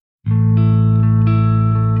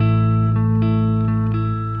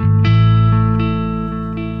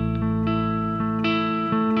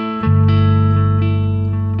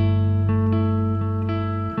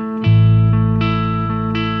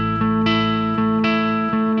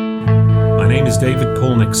name is David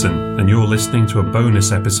Paul Nixon, and you're listening to a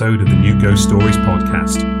bonus episode of the New Ghost Stories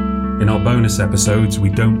podcast. In our bonus episodes, we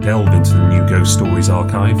don't delve into the New Ghost Stories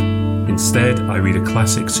archive. Instead, I read a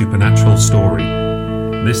classic supernatural story.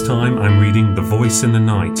 This time, I'm reading The Voice in the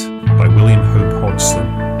Night by William Hope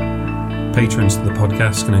Hodgson. Patrons to the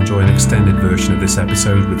podcast can enjoy an extended version of this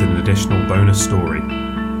episode with an additional bonus story.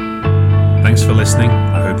 Thanks for listening.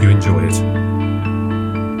 I hope you enjoy it.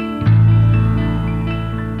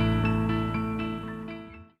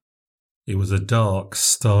 It was a dark,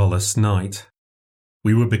 starless night.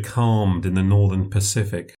 We were becalmed in the northern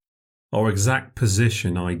Pacific. Our exact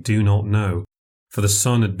position I do not know, for the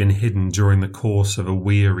sun had been hidden during the course of a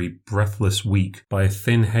weary, breathless week by a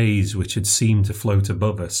thin haze which had seemed to float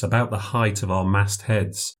above us about the height of our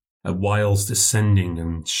mastheads, at whiles descending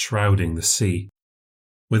and shrouding the sea.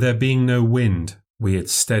 With there being no wind, we had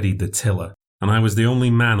steadied the tiller, and I was the only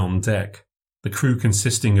man on deck, the crew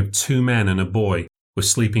consisting of 2 men and a boy, were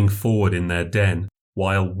sleeping forward in their den,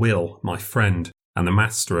 while Will, my friend, and the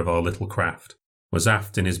master of our little craft, was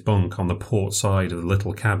aft in his bunk on the port side of the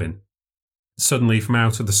little cabin. Suddenly from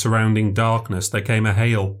out of the surrounding darkness there came a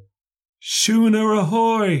hail. "Schooner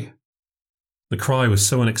ahoy!" The cry was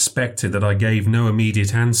so unexpected that I gave no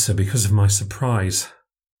immediate answer because of my surprise.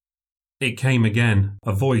 It came again,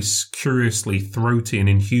 a voice curiously throaty and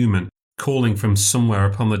inhuman, calling from somewhere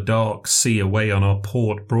upon the dark sea away on our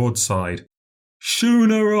port broadside.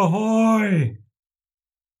 "Schooner ahoy!"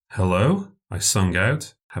 "Hello?" I sung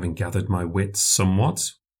out, having gathered my wits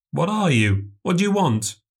somewhat. "What are you? What do you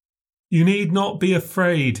want?" "You need not be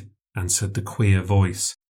afraid," answered the queer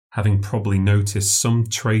voice, having probably noticed some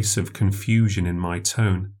trace of confusion in my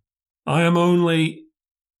tone. "I am only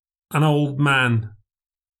an old man."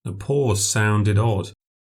 The pause sounded odd,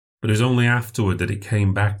 but it was only afterward that it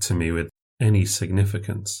came back to me with any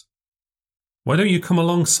significance. "Why don't you come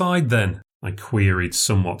alongside then?" I queried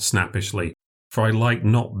somewhat snappishly, for I liked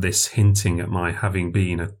not this hinting at my having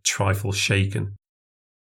been a trifle shaken.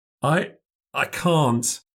 I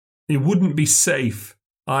can't. It wouldn't be safe.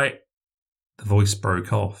 The voice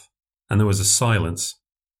broke off, and there was a silence.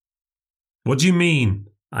 "What do you mean?"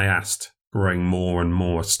 I asked, growing more and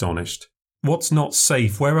more astonished. "What's not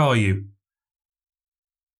safe? Where are you?"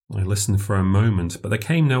 I listened for a moment, but there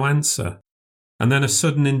came no answer. And then a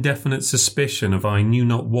sudden indefinite suspicion of I knew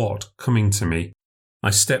not what coming to me, I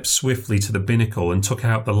stepped swiftly to the binnacle and took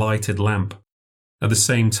out the lighted lamp. At the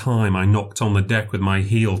same time I knocked on the deck with my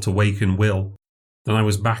heel to waken Will. Then I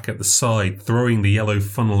was back at the side, throwing the yellow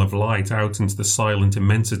funnel of light out into the silent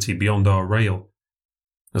immensity beyond our rail.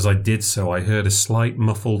 As I did so I heard a slight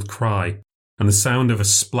muffled cry, and the sound of a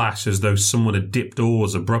splash as though someone had dipped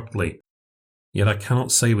oars abruptly. Yet I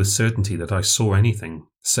cannot say with certainty that I saw anything,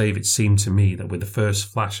 save it seemed to me that with the first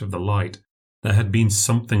flash of the light there had been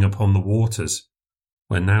something upon the waters,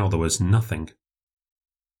 where now there was nothing.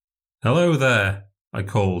 "Hello there," I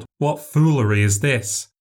called. "What foolery is this?"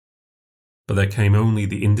 But there came only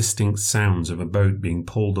the indistinct sounds of a boat being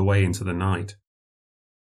pulled away into the night.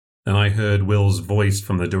 Then I heard Will's voice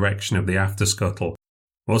from the direction of the after scuttle.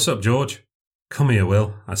 "What's up, George?" "Come here,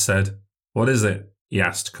 Will," I said. "What is it?" he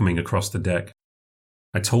asked, coming across the deck.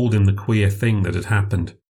 I told him the queer thing that had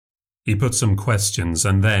happened. He put some questions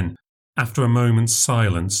and then, after a moment's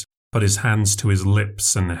silence, put his hands to his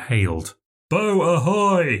lips and hailed, "Bow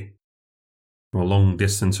ahoy!" From a long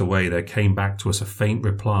distance away there came back to us a faint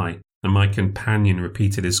reply, and my companion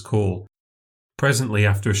repeated his call. Presently,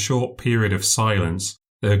 after a short period of silence,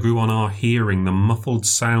 there grew on our hearing the muffled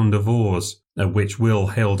sound of oars, at which Will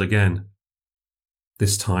hailed again.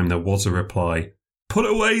 This time there was a reply. "Put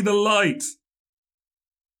away the light!"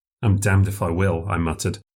 "I'm damned if I will," I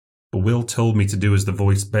muttered, but Will told me to do as the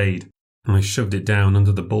voice bade, and I shoved it down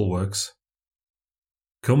under the bulwarks.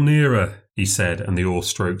 "Come nearer," he said, and the oar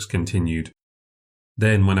strokes continued.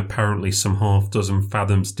 Then, when apparently some 6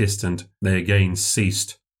 fathoms distant, they again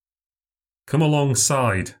ceased. "Come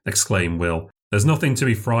alongside," exclaimed Will. "There's nothing to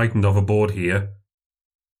be frightened of aboard here."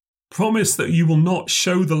 "Promise that you will not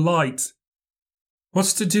show the light."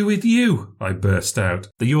 "What's to do with you?" I burst out,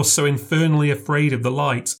 "that you're so infernally afraid of the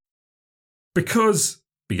light?" "Because,"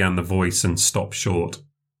 began the voice and stopped short.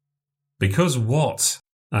 "Because what?"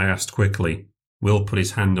 I asked quickly. Will put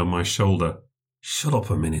his hand on my shoulder. "Shut up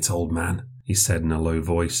a minute, old man," he said in a low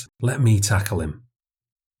voice. "Let me tackle him."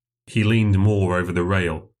 He leaned more over the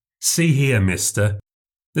rail. "See here, mister.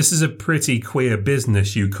 This is a pretty queer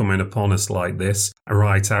business, you coming upon us like this,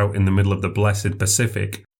 right out in the middle of the blessed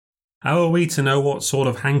Pacific. How are we to know what sort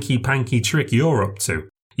of hanky-panky trick you're up to?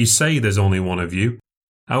 You say there's only one of you.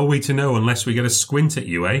 How are we to know unless we get a squint at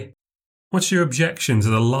you, eh? What's your objection to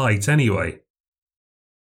the light, anyway?"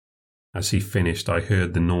 As he finished, I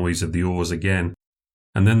heard the noise of the oars again,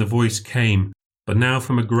 and then the voice came, but now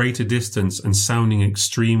from a greater distance and sounding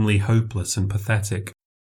extremely hopeless and pathetic.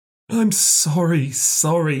 "I'm sorry.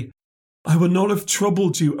 I would not have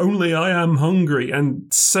troubled you, only I am hungry,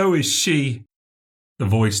 and so is she." The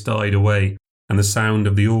voice died away, and the sound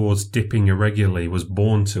of the oars dipping irregularly was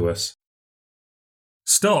borne to us.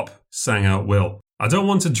 "Stop," sang out Will. "I don't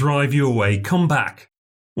want to drive you away. Come back.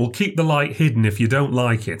 We'll keep the light hidden if you don't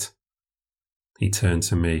like it." He turned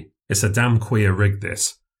to me. "It's a damn queer rig,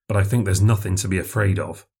 this, but I think there's nothing to be afraid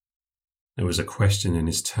of." There was a question in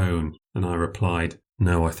his tone, and I replied,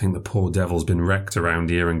 "No, I think the poor devil's been wrecked around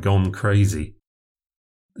here and gone crazy."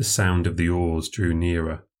 The sound of the oars drew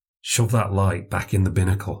nearer. "Shove that light back in the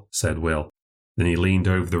binnacle," said Will. Then he leaned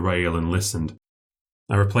over the rail and listened.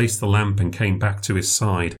 I replaced the lamp and came back to his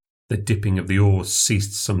side. The dipping of the oars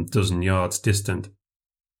ceased some dozen yards distant.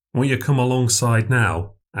 "Won't you come alongside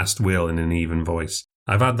now?" asked Will in an even voice.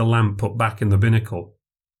 "I've had the lamp put back in the binnacle."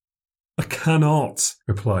 "I cannot,"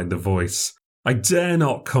 replied the voice. "I dare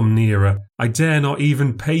not come nearer. I dare not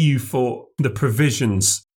even pay you for the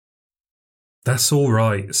provisions." "That's all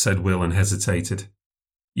right," said Will and hesitated.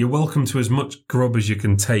 "You're welcome to as much grub as you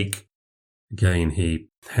can take." Again he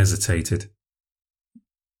hesitated.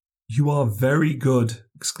 "You are very good,"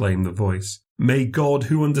 exclaimed the voice. "May God,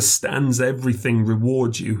 who understands everything,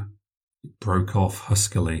 reward you." It broke off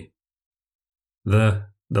huskily. The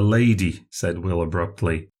lady," said Will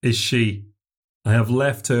abruptly. "Is she—" "I have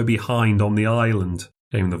left her behind on the island,"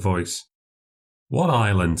 came the voice. "What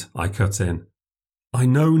island?" I cut in. "I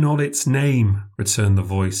know not its name," returned the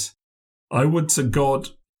voice. "I would to God—"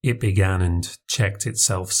 it began and checked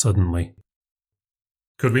itself suddenly.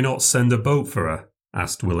 "Could we not send a boat for her?"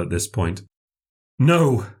 asked Will at this point.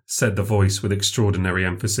 "No," said the voice with extraordinary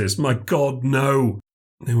emphasis. "My God, no."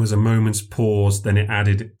 There was a moment's pause, then it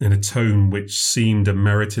added in a tone which seemed a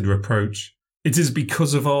merited reproach. "It is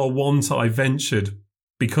because of our want I ventured,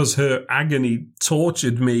 because her agony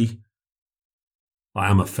tortured me."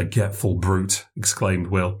 "I am a forgetful brute," exclaimed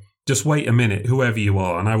Will. "Just wait a minute, whoever you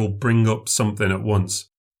are, and I will bring up something at once."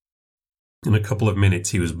 In a couple of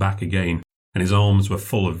minutes he was back again, and his arms were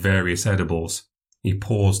full of various edibles. He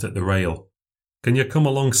paused at the rail. "Can you come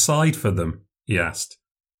alongside for them?" he asked.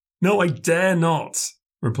 "No, I dare not,"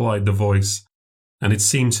 replied the voice, and it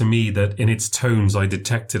seemed to me that in its tones I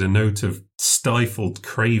detected a note of stifled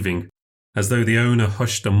craving, as though the owner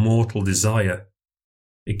hushed a mortal desire.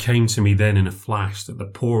 It came to me then in a flash that the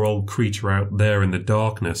poor old creature out there in the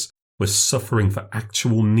darkness was suffering for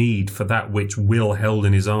actual need for that which Will held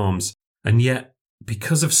in his arms, and yet,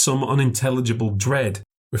 because of some unintelligible dread,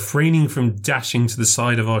 refraining from dashing to the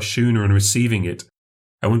side of our schooner and receiving it.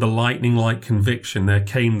 And with the lightning-like conviction there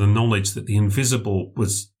came the knowledge that the invisible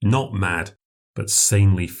was not mad, but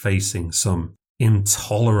sanely facing some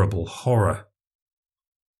intolerable horror.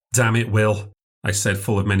 "Damn it, Will," I said,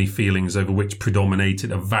 full of many feelings over which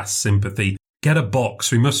predominated a vast sympathy. "Get a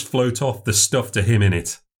box, we must float off the stuff to him in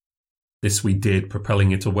it." This we did,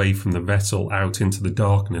 propelling it away from the vessel out into the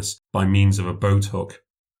darkness by means of a boat hook.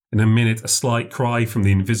 In a minute a slight cry from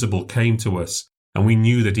the invisible came to us, and we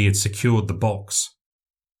knew that he had secured the box.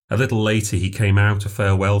 A little later he came out to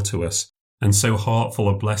farewell to us, and so heartful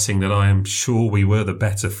a blessing that I am sure we were the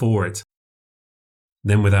better for it.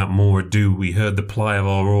 Then without more ado we heard the ply of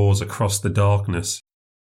our oars across the darkness.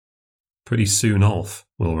 "Pretty soon off,"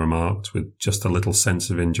 Will remarked, with just a little sense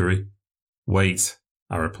of injury. "Wait,"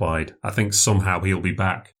 I replied. "I think somehow he'll be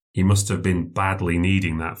back. He must have been badly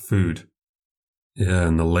needing that food." "Yeah,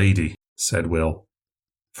 and the lady," said Will.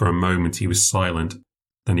 For a moment he was silent.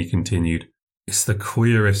 Then he continued, "It's the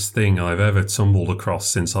queerest thing I've ever tumbled across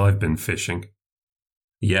since I've been fishing."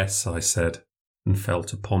 "Yes," I said, and fell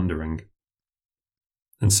to pondering.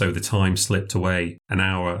 And so the time slipped away, an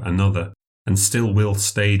hour, another, and still Will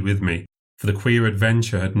stayed with me, for the queer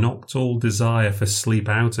adventure had knocked all desire for sleep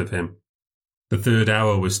out of him. The third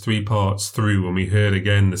hour was 3 parts through when we heard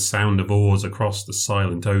again the sound of oars across the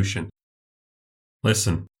silent ocean.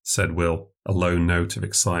 "Listen," said Will, a low note of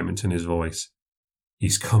excitement in his voice.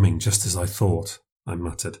 "He's coming, just as I thought," I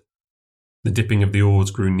muttered. The dipping of the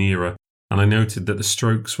oars grew nearer, and I noted that the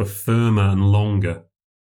strokes were firmer and longer.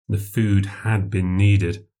 The food had been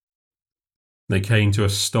needed. They came to a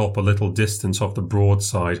stop a little distance off the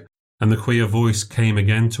broadside, and the queer voice came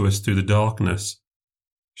again to us through the darkness.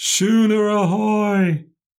 "Schooner ahoy!"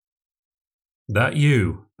 "That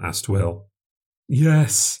you?" asked Will.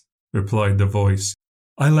 "Yes," replied the voice.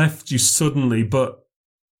 "I left you suddenly, but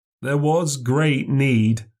there was great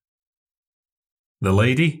need." "The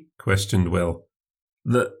lady?" questioned Will.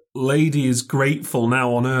 "The lady is grateful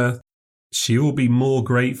now on earth. She will be more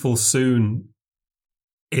grateful soon.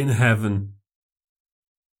 In heaven.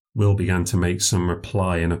 Will began to make some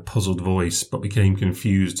reply in a puzzled voice, but became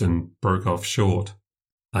confused and broke off short.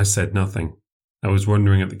 I said nothing. I was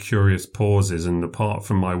wondering at the curious pauses, and apart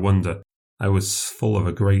from my wonder, I was full of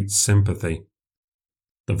a great sympathy.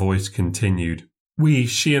 The voice continued.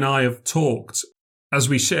 She and I have talked, as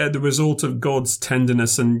we shared the result of God's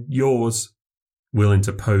tenderness and yours. Will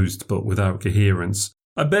interposed, but without coherence.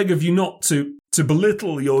 I beg of you not to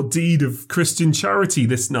belittle your deed of Christian charity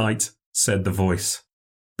this night, said the voice.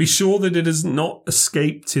 Be sure that it has not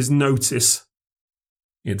escaped his notice.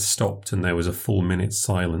 It stopped, and there was a full minute's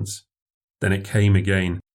silence. Then it came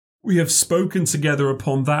again. We have spoken together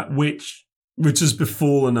upon that which has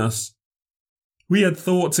befallen us. We had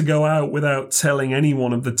thought to go out without telling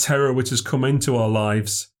anyone of the terror which has come into our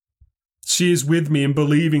lives. She is with me in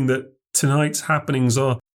believing that tonight's happenings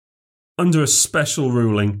are under a special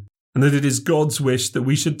ruling, and that it is God's wish that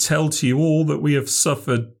we should tell to you all that we have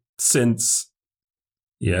suffered since.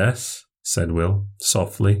 Yes, said Will,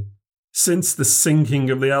 softly. Since the sinking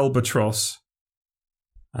of the Albatross.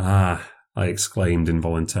 Ah, I exclaimed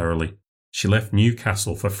involuntarily. She left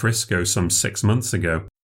Newcastle for Frisco some 6 months ago,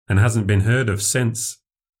 and hasn't been heard of since.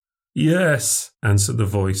 Yes, answered the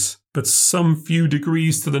voice, but some few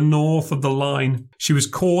degrees to the north of the line. She was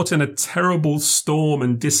caught in a terrible storm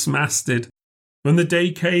and dismasted. When the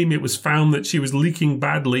day came, it was found that she was leaking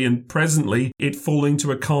badly, and presently, it falling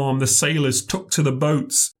to a calm, the sailors took to the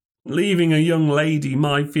boats, leaving a young lady,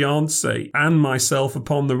 my fiancée, and myself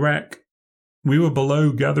upon the wreck. We were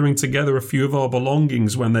below gathering together a few of our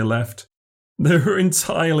belongings when they left. They were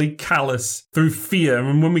entirely callous through fear,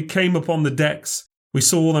 and when we came upon the decks, we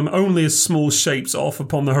saw them only as small shapes off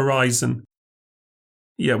upon the horizon.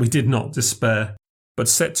 Yet we did not despair, but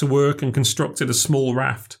set to work and constructed a small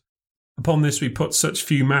raft. Upon this we put such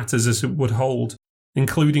few matters as it would hold,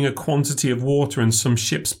 including a quantity of water and some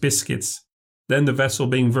ship's biscuits. Then, the vessel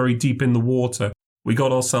being very deep in the water, we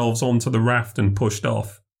got ourselves onto the raft and pushed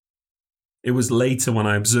off. It was later when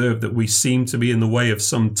I observed that we seemed to be in the way of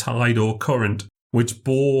some tide or current, which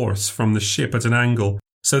bore us from the ship at an angle,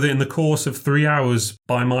 so that in the course of 3 hours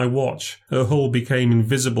by my watch, her hull became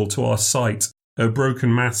invisible to our sight, her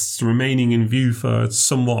broken masts remaining in view for a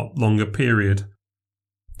somewhat longer period.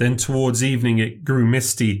 Then towards evening it grew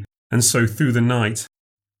misty, and so through the night.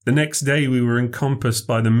 The next day we were encompassed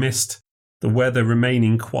by the mist, the weather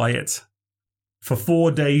remaining quiet. For 4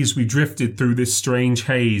 days we drifted through this strange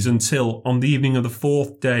haze until, on the evening of the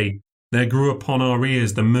 4th day, there grew upon our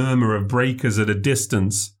ears the murmur of breakers at a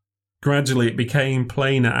distance. Gradually it became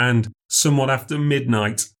plainer and, somewhat after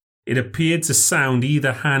midnight, it appeared to sound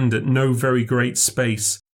either hand at no very great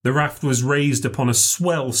space. The raft was raised upon a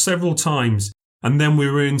swell several times, and then we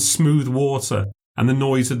were in smooth water, and the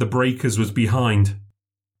noise of the breakers was behind.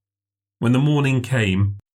 When the morning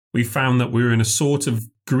came, we found that we were in a sort of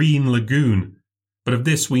green lagoon, but of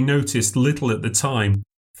this we noticed little at the time,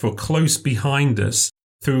 for close behind us,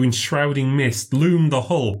 through enshrouding mist, loomed the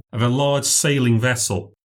hull of a large sailing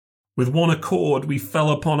vessel. With one accord we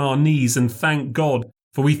fell upon our knees and thanked God,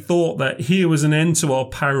 for we thought that here was an end to our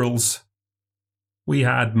perils. We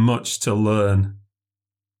had much to learn.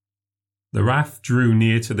 The raft drew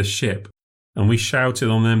near to the ship, and we shouted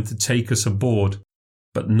on them to take us aboard,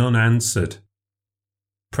 but none answered.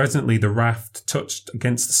 Presently the raft touched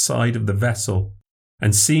against the side of the vessel,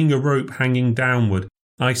 and seeing a rope hanging downward,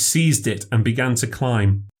 I seized it and began to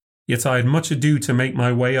climb. Yet I had much ado to make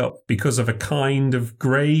my way up because of a kind of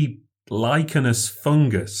grey, lichenous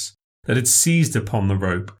fungus that had seized upon the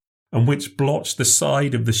rope, and which blotched the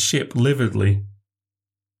side of the ship lividly.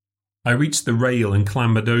 I reached the rail and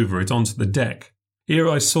clambered over it onto the deck. Here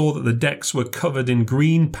I saw that the decks were covered in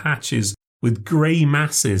green patches with grey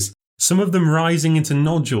masses, some of them rising into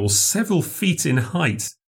nodules several feet in height.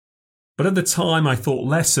 But at the time I thought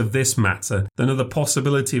less of this matter than of the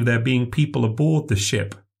possibility of there being people aboard the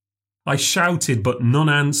ship. I shouted, but none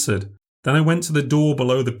answered. Then I went to the door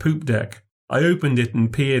below the poop deck. I opened it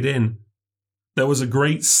and peered in. There was a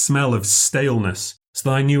great smell of staleness, so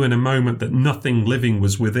that I knew in a moment that nothing living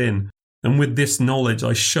was within, and with this knowledge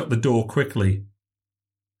I shut the door quickly.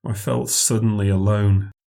 I felt suddenly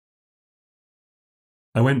alone.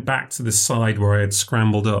 I went back to the side where I had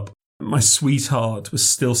scrambled up. My sweetheart was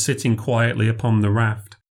still sitting quietly upon the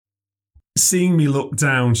raft. Seeing me look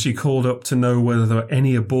down, she called up to know whether there were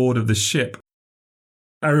any aboard of the ship.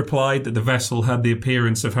 I replied that the vessel had the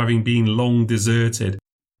appearance of having been long deserted,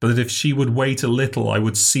 but that if she would wait a little I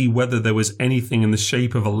would see whether there was anything in the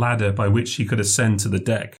shape of a ladder by which she could ascend to the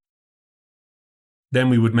deck. Then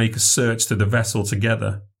we would make a search to the vessel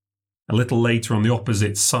together. A little later on the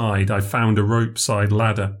opposite side, I found a rope-side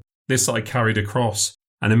ladder. This I carried across,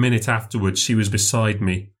 and a minute afterwards she was beside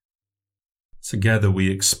me. Together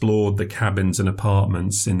we explored the cabins and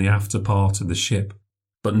apartments in the after part of the ship,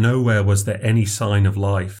 but nowhere was there any sign of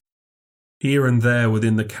life. Here and there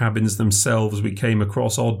within the cabins themselves we came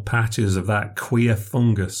across odd patches of that queer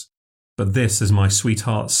fungus, but this, as my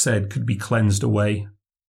sweetheart said, could be cleansed away.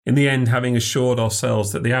 In the end, having assured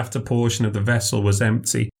ourselves that the after portion of the vessel was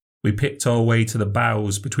empty, we picked our way to the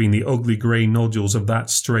bows between the ugly grey nodules of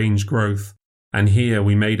that strange growth, and here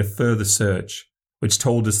we made a further search, which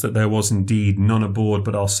told us that there was indeed none aboard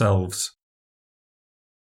but ourselves.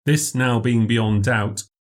 This now being beyond doubt,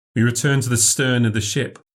 we returned to the stern of the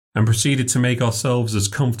ship and proceeded to make ourselves as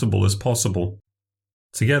comfortable as possible.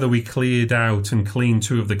 Together we cleared out and cleaned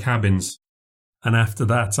 2 of the cabins, and after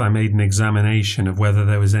that I made an examination of whether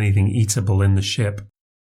there was anything eatable in the ship.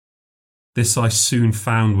 This I soon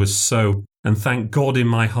found was so, and thanked God in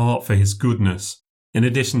my heart for his goodness. In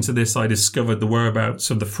addition to this, I discovered the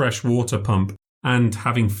whereabouts of the fresh water pump, and,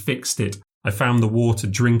 having fixed it, I found the water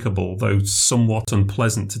drinkable, though somewhat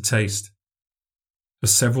unpleasant to taste. For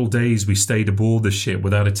several days we stayed aboard the ship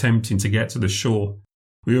without attempting to get to the shore.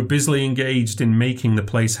 We were busily engaged in making the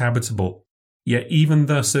place habitable. Yet even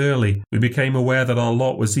thus early, we became aware that our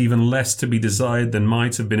lot was even less to be desired than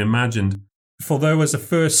might have been imagined. For though as a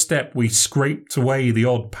first step we scraped away the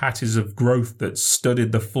odd patches of growth that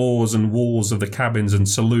studded the floors and walls of the cabins and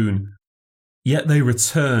saloon, yet they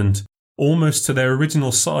returned, almost to their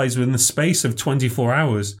original size within the space of 24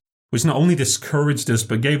 hours, which not only discouraged us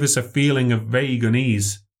but gave us a feeling of vague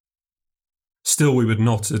unease. Still we would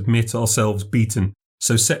not admit ourselves beaten,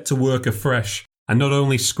 so set to work afresh, and not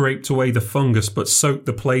only scraped away the fungus but soaked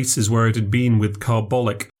the places where it had been with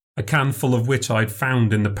carbolic, a canful of which I had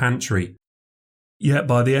found in the pantry. Yet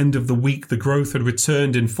by the end of the week the growth had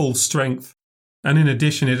returned in full strength, and in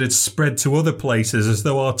addition it had spread to other places as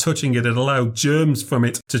though our touching it had allowed germs from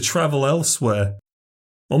it to travel elsewhere.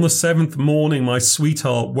 On the 7th morning my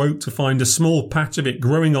sweetheart woke to find a small patch of it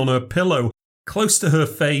growing on her pillow, close to her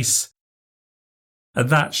face. At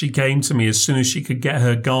that she came to me as soon as she could get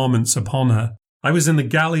her garments upon her. I was in the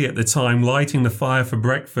galley at the time, lighting the fire for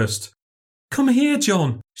breakfast. "Come here,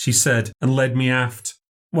 John," she said, and led me aft.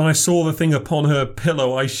 When I saw the thing upon her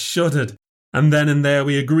pillow, I shuddered, and then and there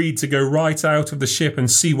we agreed to go right out of the ship and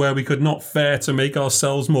see where we could not fare to make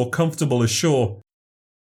ourselves more comfortable ashore.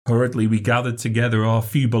 Hurriedly we gathered together our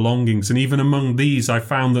few belongings, and even among these I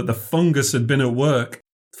found that the fungus had been at work,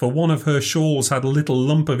 for one of her shawls had a little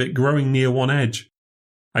lump of it growing near one edge.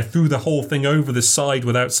 I threw the whole thing over the side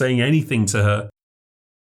without saying anything to her.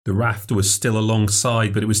 The raft was still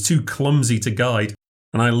alongside, but it was too clumsy to guide,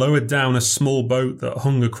 and I lowered down a small boat that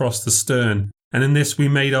hung across the stern, and in this we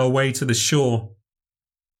made our way to the shore.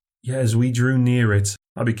 Yet as we drew near it,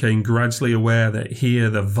 I became gradually aware that here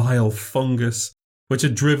the vile fungus, which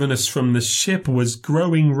had driven us from the ship, was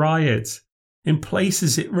growing riot. In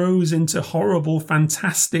places it rose into horrible,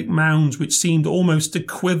 fantastic mounds which seemed almost to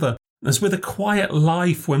quiver, as with a quiet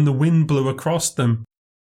life when the wind blew across them.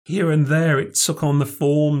 Here and there it took on the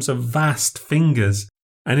forms of vast fingers,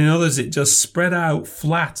 and in others it just spread out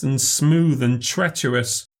flat and smooth and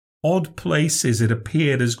treacherous. Odd places it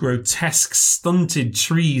appeared as grotesque stunted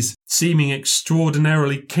trees, seeming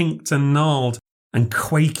extraordinarily kinked and gnarled, and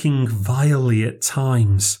quaking vilely at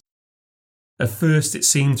times. At first it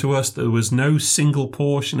seemed to us that there was no single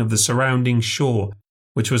portion of the surrounding shore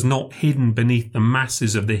which was not hidden beneath the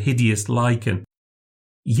masses of the hideous lichen.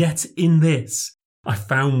 Yet in this I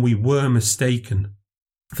found we were mistaken,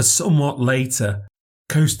 for somewhat later,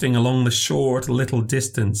 coasting along the shore at a little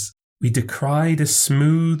distance, we descried a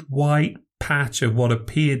smooth white patch of what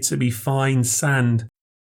appeared to be fine sand,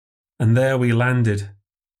 and there we landed.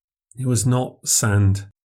 It was not sand.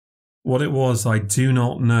 What it was I do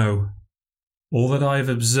not know. All that I have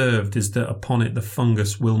observed is that upon it the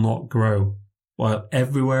fungus will not grow, while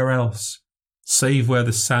everywhere else, save where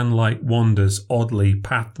the sandlight wanders oddly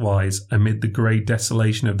pathwise amid the grey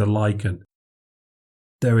desolation of the lichen,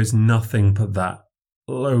 there is nothing but that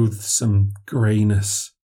loathsome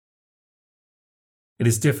greyness. It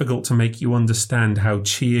is difficult to make you understand how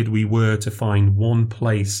cheered we were to find one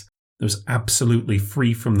place that was absolutely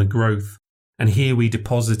free from the growth, and here we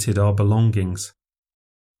deposited our belongings.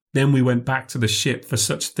 Then we went back to the ship for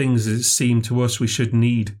such things as it seemed to us we should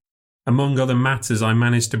need. Among other matters, I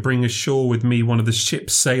managed to bring ashore with me one of the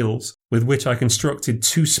ship's sails, with which I constructed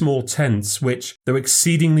 2 small tents which, though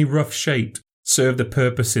exceedingly rough-shaped, served the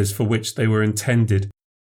purposes for which they were intended.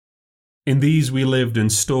 In these we lived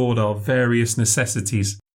and stored our various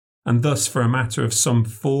necessities, and thus for a matter of some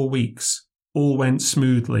 4 weeks all went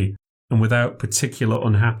smoothly, and without particular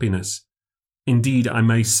unhappiness. Indeed, I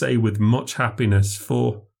may say with much happiness,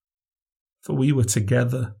 for we were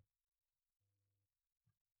together.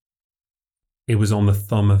 It was on the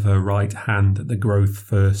thumb of her right hand that the growth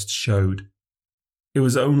first showed. It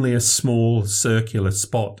was only a small circular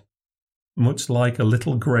spot, much like a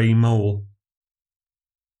little grey mole.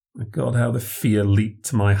 My God, how the fear leaped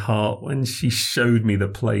to my heart when she showed me the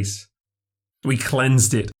place. We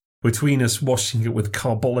cleansed it, between us washing it with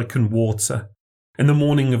carbolic and water. In the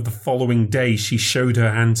morning of the following day, she showed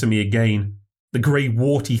her hand to me again. The grey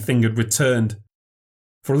warty thing had returned.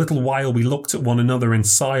 For a little while we looked at one another in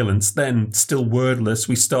silence, then, still wordless,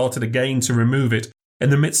 we started again to remove it.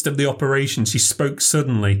 In the midst of the operation, she spoke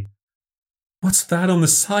suddenly. "What's that on the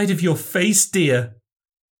side of your face, dear?"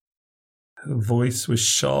 Her voice was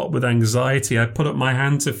sharp with anxiety. I put up my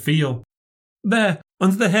hand to feel. "There,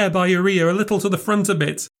 under the hair by your ear, a little to the front a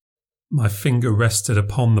bit." My finger rested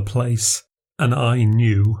upon the place, and I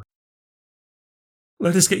knew.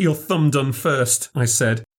 "Let us get your thumb done first," I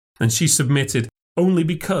said, and she submitted, only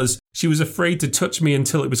because she was afraid to touch me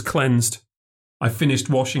until it was cleansed. I finished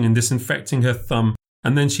washing and disinfecting her thumb,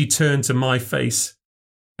 and then she turned to my face.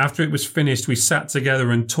 After it was finished, we sat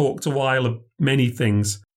together and talked a while of many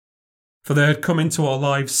things, for there had come into our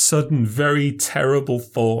lives sudden, very terrible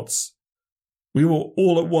thoughts. We were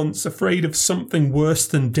all at once afraid of something worse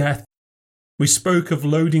than death. We spoke of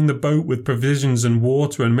loading the boat with provisions and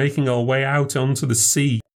water and making our way out onto the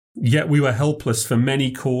sea, yet we were helpless for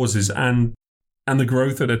many causes, and the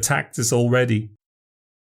growth had attacked us already.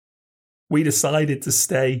 We decided to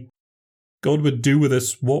stay. God would do with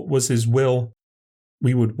us what was his will.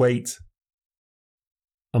 We would wait.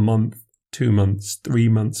 A month, 2 months, 3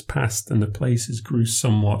 months passed, and the places grew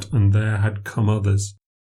somewhat, and there had come others.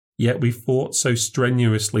 Yet we fought so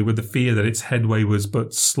strenuously with the fear that its headway was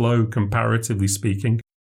but slow, comparatively speaking.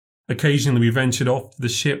 Occasionally we ventured off to the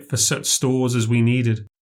ship for such stores as we needed.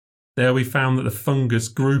 There we found that the fungus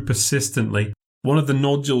grew persistently. One of the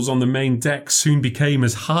nodules on the main deck soon became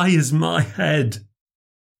as high as my head.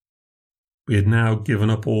 We had now given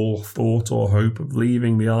up all thought or hope of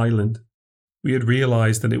leaving the island. We had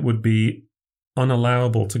realized that it would be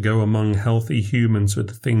unallowable to go among healthy humans with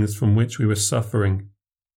the things from which we were suffering.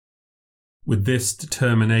 With this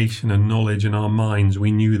determination and knowledge in our minds,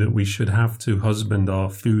 we knew that we should have to husband our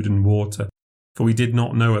food and water, for we did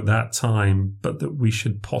not know at that time, but that we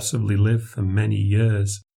should possibly live for many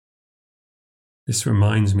years. This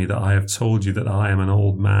reminds me that I have told you that I am an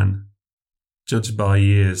old man. Judged by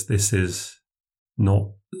years, this is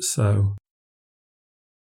not so.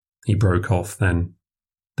 He broke off then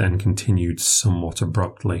continued somewhat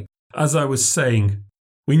abruptly. As I was saying,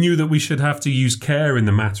 we knew that we should have to use care in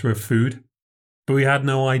the matter of food, but we had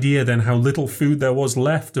no idea then how little food there was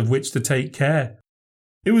left of which to take care.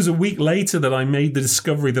 It was a week later that I made the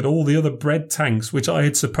discovery that all the other bread tanks, which I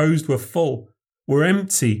had supposed were full, were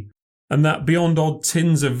empty, and that beyond odd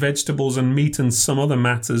tins of vegetables and meat and some other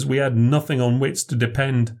matters, we had nothing on which to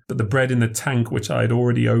depend but the bread in the tank which I had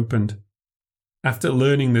already opened. After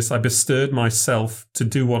learning this, I bestirred myself to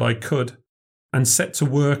do what I could, and set to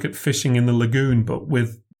work at fishing in the lagoon, but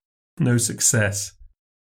with no success.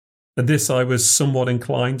 At this I was somewhat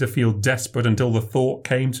inclined to feel desperate until the thought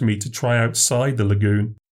came to me to try outside the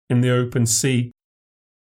lagoon, in the open sea.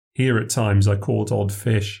 Here at times I caught odd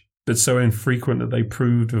fish, but so infrequent that they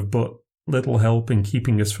proved of but little help in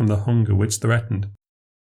keeping us from the hunger which threatened.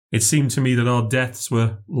 It seemed to me that our deaths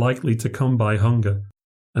were likely to come by hunger,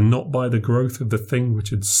 and not by the growth of the thing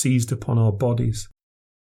which had seized upon our bodies.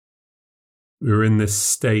 We were in this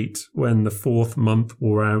state when the 4th month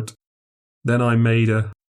wore out. Then I made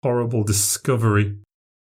a horrible discovery.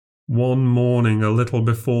 One morning, a little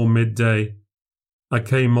before midday, I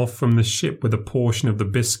came off from the ship with a portion of the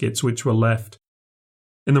biscuits which were left.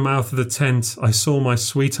 In the mouth of the tent, I saw my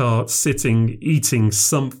sweetheart sitting, eating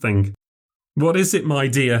something. "What is it, my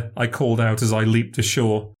dear?" I called out as I leaped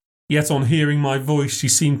ashore. Yet on hearing my voice, she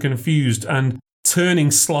seemed confused, and, turning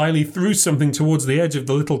slyly, threw something towards the edge of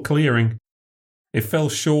the little clearing. It fell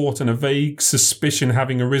short, and a vague suspicion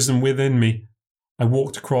having arisen within me, I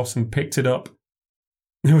walked across and picked it up.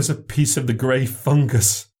 It was a piece of the grey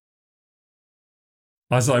fungus.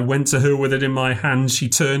 As I went to her with it in my hand, she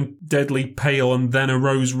turned deadly pale and then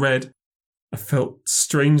arose red. I felt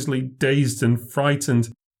strangely dazed and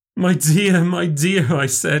frightened. My dear, I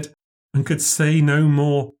said, and could say no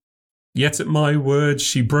more. Yet at my words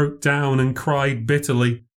she broke down and cried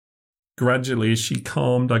bitterly. Gradually, as she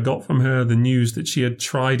calmed, I got from her the news that she had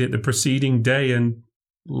tried it the preceding day and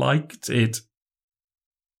liked it.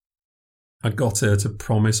 I got her to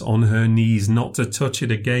promise on her knees not to touch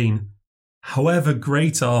it again, however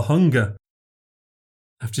great our hunger.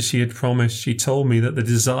 After she had promised, she told me that the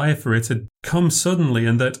desire for it had come suddenly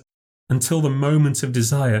and that, until the moment of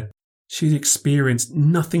desire, she had experienced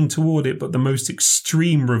nothing toward it but the most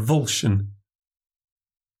extreme revulsion.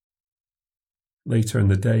 Later in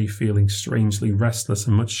the day, feeling strangely restless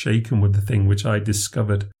and much shaken with the thing which I had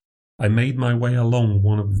discovered, I made my way along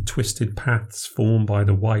one of the twisted paths formed by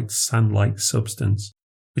the white sand-like substance,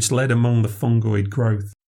 which led among the fungoid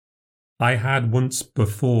growth. I had once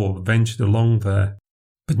before ventured along there,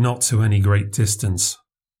 but not to any great distance.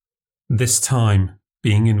 This time,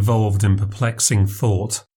 being involved in perplexing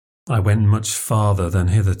thought, I went much farther than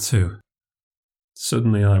hitherto.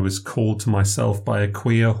 Suddenly I was called to myself by a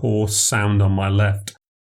queer hoarse sound on my left.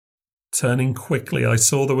 Turning quickly, I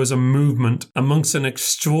saw there was a movement amongst an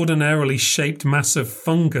extraordinarily shaped mass of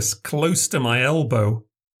fungus close to my elbow.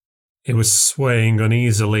 It was swaying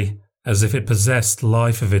uneasily, as if it possessed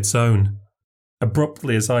life of its own.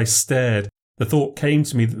 Abruptly, as I stared, the thought came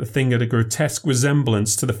to me that the thing had a grotesque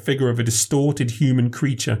resemblance to the figure of a distorted human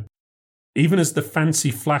creature. Even as the fancy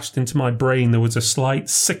flashed into my brain, there was a slight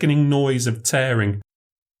sickening noise of tearing,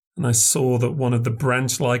 and I saw that one of the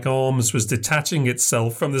branch-like arms was detaching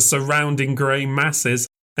itself from the surrounding grey masses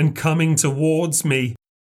and coming towards me.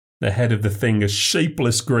 The head of the thing, a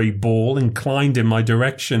shapeless grey ball, inclined in my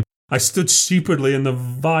direction. I stood stupidly, and the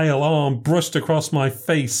vile arm brushed across my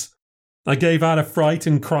face. I gave out a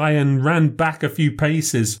frightened cry and ran back a few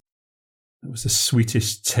paces. There was a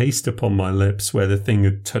sweetish taste upon my lips where the thing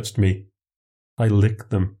had touched me. I licked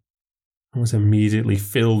them. I was immediately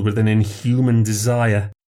filled with an inhuman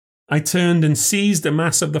desire. I turned and seized a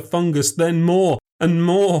mass of the fungus, then more and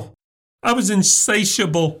more. I was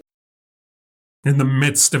insatiable. In the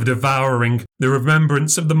midst of devouring, the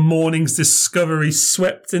remembrance of the morning's discovery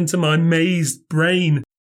swept into my mazed brain.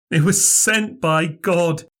 It was sent by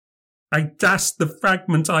God. I dashed the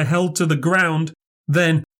fragment I held to the ground.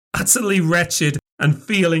 Then, utterly wretched and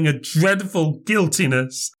feeling a dreadful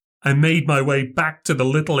guiltiness, I made my way back to the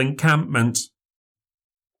little encampment.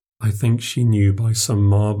 I think she knew by some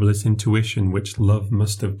marvellous intuition which love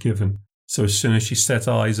must have given, so as soon as she set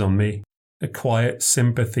eyes on me, a quiet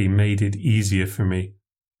sympathy made it easier for me,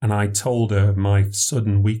 and I told her of my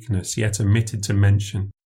sudden weakness, yet omitted to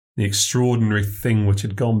mention the extraordinary thing which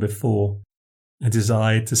had gone before. I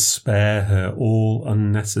desired to spare her all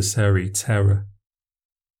unnecessary terror.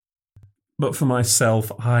 But for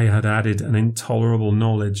myself, I had added an intolerable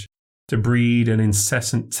knowledge to breed an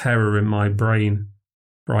incessant terror in my brain,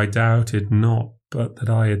 for I doubted not but that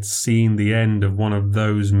I had seen the end of one of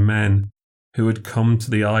those men who had come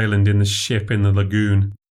to the island in the ship in the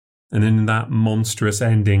lagoon, and in that monstrous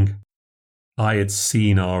ending, I had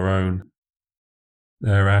seen our own.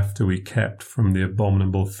 Thereafter we kept from the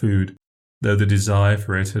abominable food, though the desire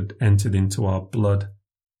for it had entered into our blood.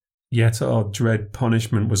 Yet our dread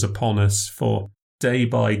punishment was upon us, for day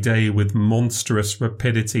by day with monstrous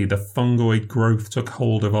rapidity the fungoid growth took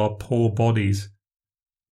hold of our poor bodies.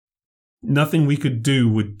 Nothing we could do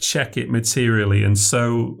would check it materially, and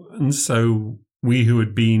so we who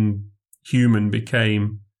had been human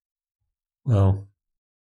became, well,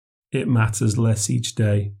 it matters less each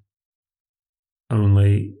day.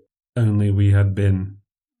 Only we had been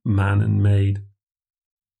man and maid.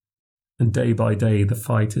 And day by day the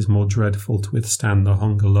fight is more dreadful to withstand the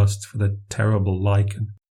hunger lust for the terrible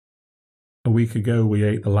lichen. A week ago we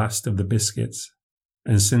ate the last of the biscuits,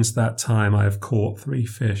 and since that time I have caught 3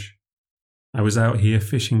 fish. I was out here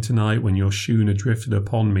fishing tonight when your schooner drifted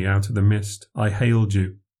upon me out of the mist. I hailed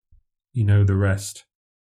you. You know the rest.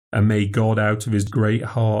 And may God out of his great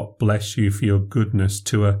heart bless you for your goodness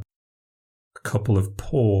to a couple of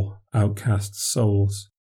poor outcast souls.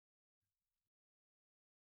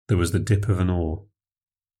 There was the dip of an oar,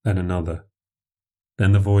 then another.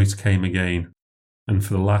 Then the voice came again, and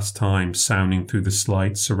for the last time sounding through the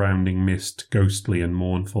slight surrounding mist, ghostly and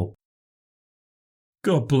mournful.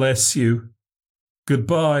 God bless you.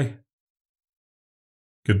 Goodbye.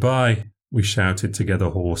 Goodbye, we shouted together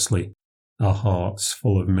hoarsely, our hearts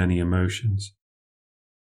full of many emotions.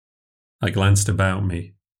 I glanced about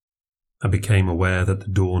me. I became aware that the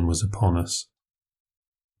dawn was upon us.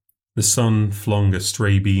 The sun flung a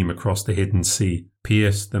stray beam across the hidden sea,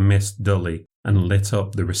 pierced the mist dully, and lit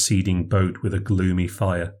up the receding boat with a gloomy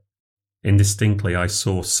fire. Indistinctly I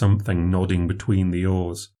saw something nodding between the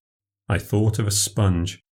oars. I thought of a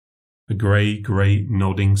sponge, a grey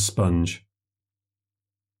nodding sponge.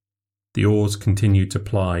 The oars continued to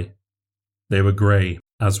ply. They were grey,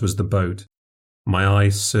 as was the boat. My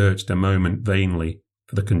eyes searched a moment vainly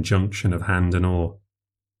for the conjunction of hand and oar.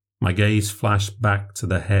 My gaze flashed back to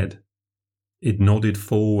the head. It nodded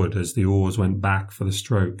forward as the oars went back for the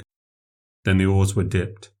stroke. Then the oars were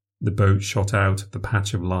dipped, the boat shot out of the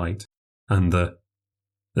patch of light, and the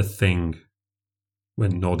thing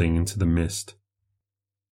went nodding into the mist.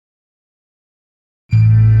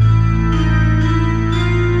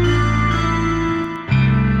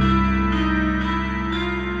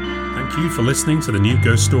 Thank you for listening to the New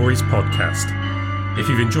Ghost Stories podcast. If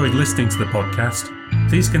you've enjoyed listening to the podcast,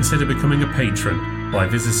 please consider becoming a patron by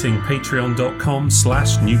visiting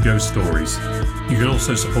patreon.com/newghoststories. You can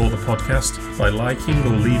also support the podcast by liking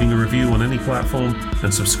or leaving a review on any platform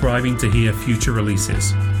and subscribing to hear future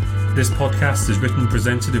releases. This podcast is written,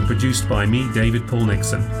 presented and produced by me, David Paul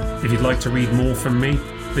Nixon. If you'd like to read more from me,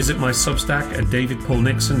 visit my Substack at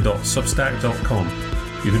davidpaulnixon.substack.com.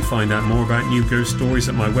 You can find out more about New Ghost Stories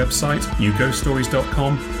at my website,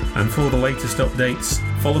 newghoststories.com, and for the latest updates,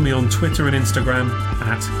 follow me on Twitter and Instagram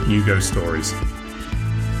at New Ghost Stories.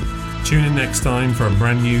 Tune in next time for a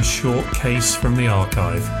brand new short case from the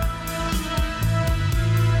archive.